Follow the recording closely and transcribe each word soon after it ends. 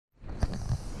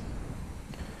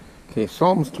Okay,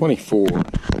 Psalms 24.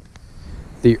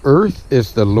 The earth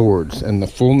is the Lord's, and the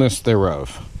fulness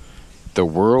thereof, the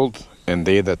world and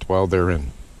they that dwell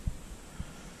therein.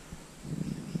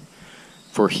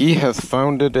 For he hath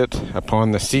founded it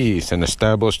upon the seas, and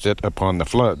established it upon the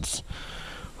floods.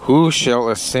 Who shall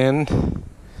ascend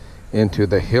into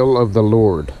the hill of the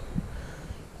Lord?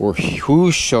 Or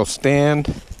who shall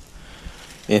stand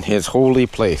in his holy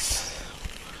place?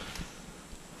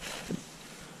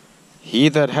 He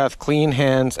that hath clean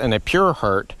hands and a pure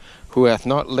heart, who hath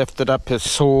not lifted up his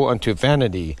soul unto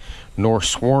vanity, nor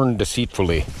sworn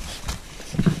deceitfully.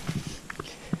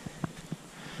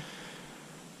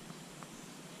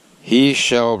 He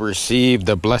shall receive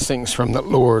the blessings from the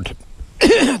Lord,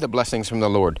 the blessings from the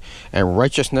Lord, and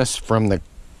righteousness from the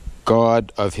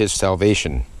God of his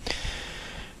salvation.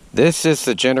 This is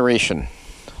the generation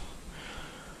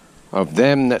of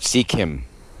them that seek him,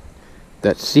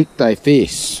 that seek thy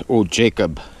face, O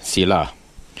Jacob, Selah.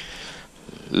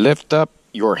 Lift up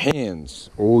your hands,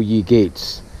 O ye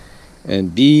gates,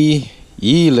 and be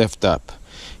ye lift up,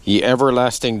 ye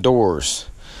everlasting doors,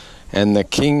 and the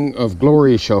King of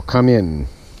glory shall come in.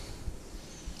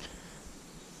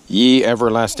 Ye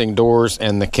everlasting doors,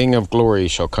 and the King of glory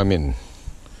shall come in.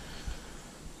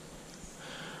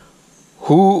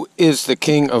 Who is the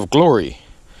King of glory?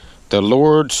 The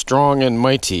Lord strong and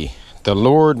mighty, the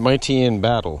Lord mighty in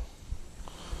battle.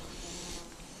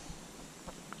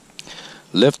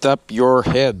 Lift up your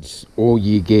heads, O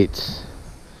ye gates,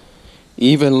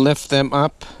 even lift them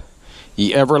up,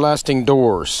 ye everlasting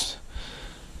doors,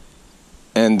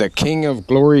 and the King of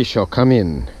glory shall come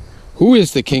in. Who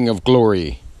is the King of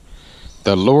glory?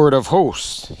 The Lord of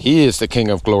hosts, he is the King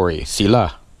of glory.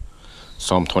 Selah.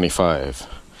 Psalm 25.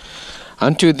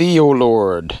 Unto thee, O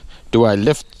Lord, do I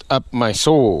lift up my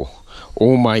soul.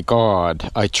 O my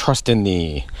God, I trust in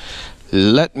thee.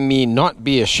 Let me not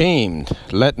be ashamed.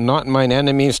 Let not mine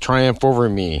enemies triumph over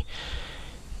me.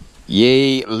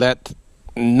 Yea, let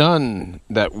none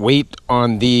that wait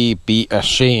on thee be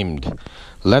ashamed.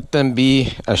 Let them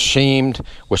be ashamed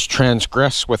which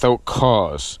transgress without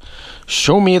cause.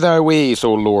 Show me thy ways,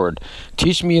 O Lord.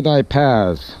 Teach me thy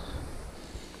paths.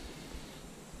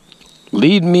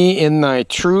 Lead me in thy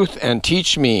truth and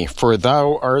teach me, for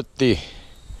thou art the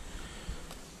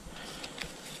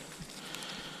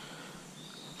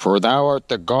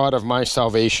God of my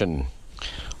salvation.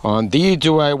 On thee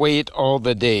do I wait all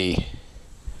the day.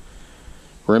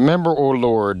 Remember, O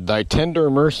Lord, thy tender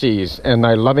mercies and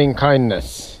thy loving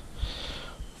kindness,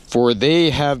 for they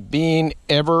have been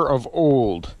ever of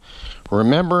old.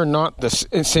 Remember not the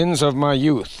sins of my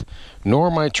youth,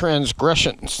 nor my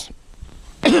transgressions,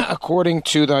 according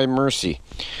to thy mercy.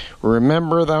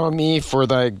 Remember thou me for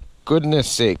thy goodness'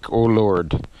 sake, O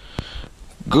Lord.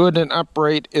 Good and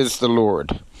upright is the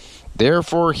Lord.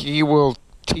 Therefore he will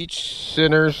teach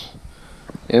sinners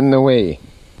in the way.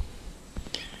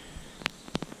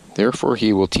 Therefore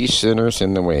he will teach sinners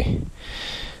in the way.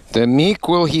 The meek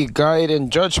will he guide in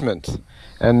judgment,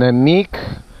 and the meek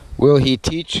will he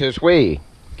teach his way.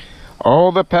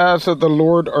 All the paths of the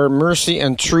Lord are mercy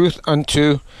and truth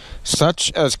unto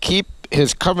such as keep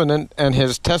his covenant and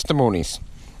his testimonies.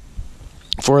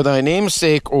 For thy name's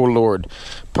sake, O Lord,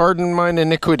 pardon mine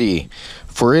iniquity,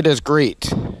 for it is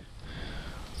great.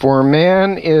 For what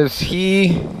man is he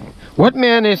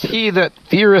that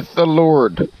feareth the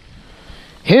Lord?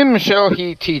 Him shall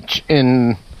he teach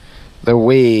in the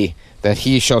way that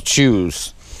he shall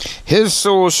choose. His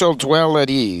soul shall dwell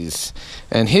at ease,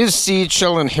 and his seed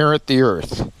shall inherit the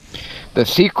earth. The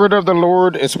secret of the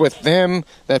Lord is with them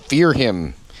that fear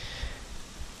him,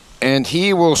 and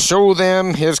he will show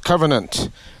them his covenant.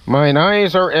 Mine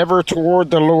eyes are ever toward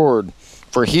the Lord,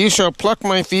 for he shall pluck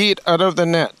my feet out of the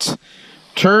net.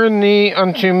 Turn thee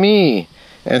unto me,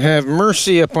 and have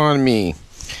mercy upon me,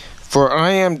 for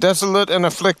I am desolate and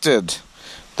afflicted.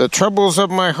 The troubles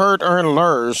of my heart are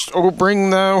enlarged. O bring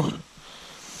thou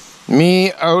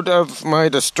me out of my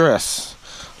distress.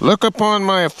 Look upon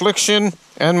my affliction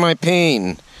and my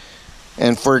pain,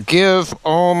 and forgive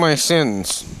all my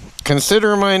sins.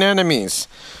 Consider mine enemies,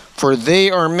 for they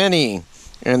are many,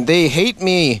 and they hate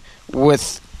me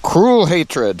with cruel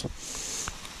hatred.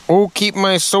 O keep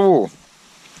my soul,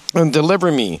 and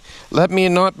deliver me. Let me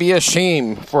not be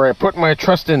ashamed, for I put my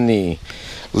trust in thee.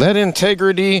 Let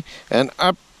integrity and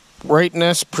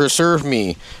uprightness preserve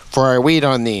me, for I wait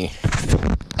on thee.